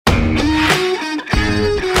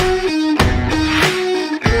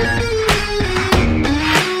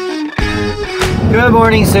Good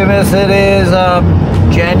morning, Sumis. It is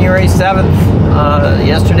January 7th.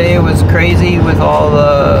 Yesterday was crazy with all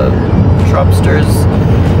the Trumpsters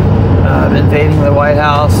invading the White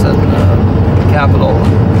House and the Capitol.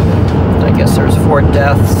 I guess there's 4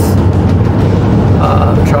 deaths.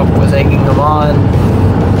 Trump was egging them on.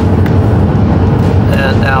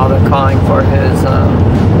 And now they're calling for his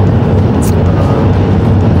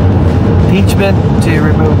impeachment to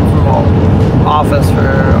remove him from office for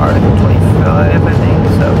Article 25, I think.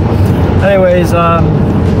 So, anyways,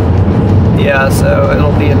 yeah, so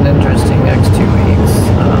it'll be an interesting next 2 weeks,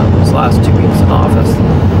 his last 2 weeks in office.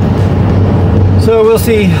 So we'll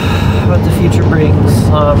see what the future brings.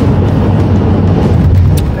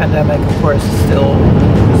 Pandemic, of course, is still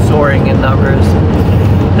soaring in numbers.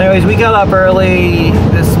 Anyways, we got up early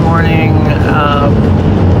this morning.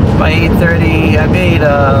 By 8:30, I made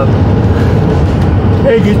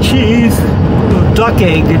egg and cheese, duck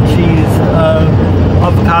egg and cheese,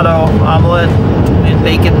 avocado omelet, and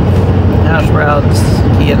bacon, hash browns.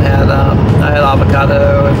 Kian had, I had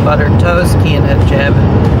avocado and buttered toast. Kian had jam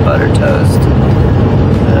and buttered toast.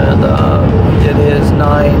 And it is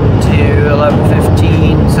 9 to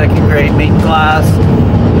 11:15, second grade main class.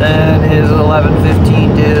 Then his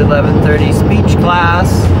 11:15 to 11:30 speech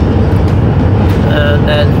class. And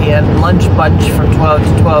then he had lunch bunch from 12 to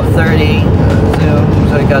 12:30 Zoom,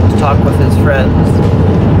 so he got to talk with his friends,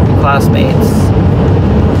 classmates.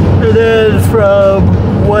 And then from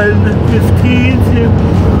 1:15 to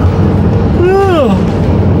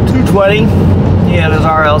 2:20, he had his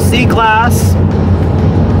RLC class.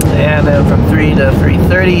 And then from 3 to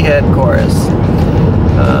 3:30, he had chorus.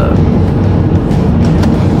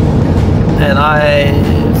 And I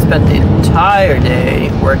spent the entire day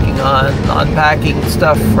working on unpacking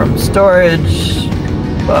stuff from storage,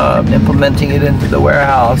 implementing it into the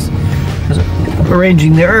warehouse,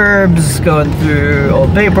 arranging the herbs, going through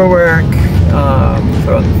old paperwork,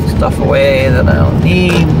 throwing stuff away that I don't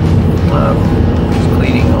need, just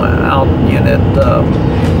cleaning out unit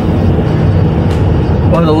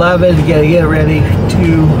 111, getting it ready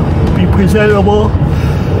to be presentable.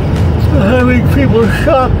 So having people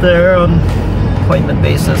shop there on appointment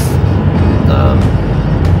basis.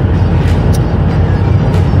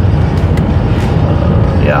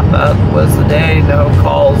 Yeah, that was the day. No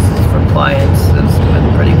calls from clients. It's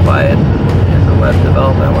been pretty quiet in the web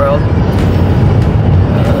development world.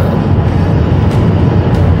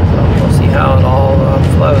 So we'll see how it all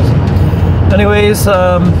flows. Anyways,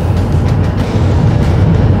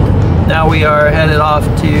 now we are headed off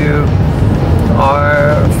to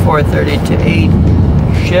our 4:30 to 8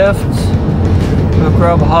 shift to a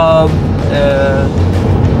Grub Hub, and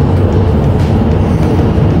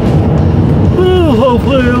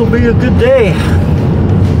hopefully it'll be a good day.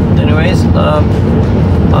 Anyways,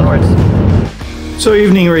 onwards. So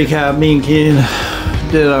evening recap, me and Keen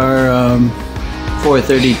did our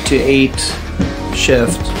 4:30 to 8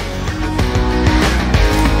 shift.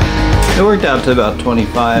 It worked out to about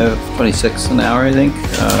 25, 26 an hour, I think,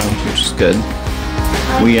 which is good.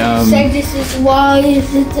 We say this is why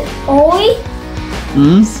is it always?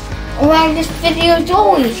 Why this video is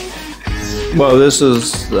always? Well, this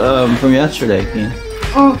is from yesterday, Keen.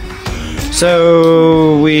 Oh.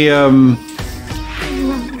 So we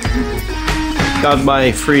got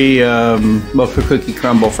my free mocha cookie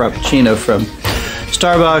crumble frappuccino from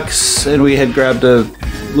Starbucks, and we had grabbed a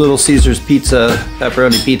Little Caesars pizza,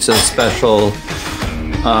 pepperoni pizza special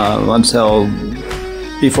on sale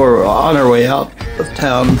before on our way out of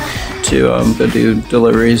town to go do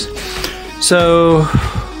deliveries. So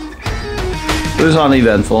it was an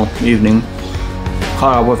eventful evening.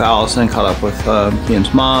 Caught up with Allison, caught up with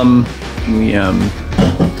Ian's mom. We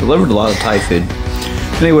delivered a lot of Thai food.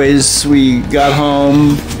 Anyways, we got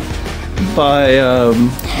home by,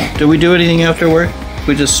 did we do anything after work?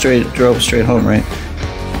 We just drove straight home, right?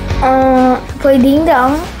 Play Ding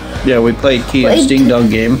Dong. Yeah, we played Kian's Ding Dong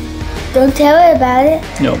game. Don't tell her about it.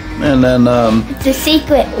 No. And then, it's a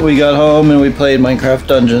secret. We got home and we played Minecraft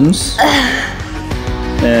Dungeons.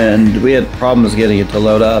 And we had problems getting it to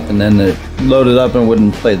load up, and then it loaded up and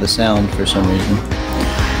wouldn't play the sound for some reason.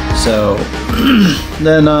 So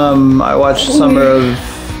then I watched Summer of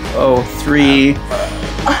 03,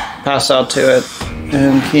 passed out to it,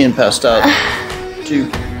 and Kian passed out too.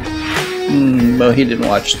 Well, he didn't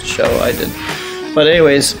watch the show, I did. But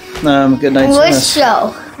anyways, good night. What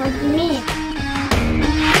show? What do you mean?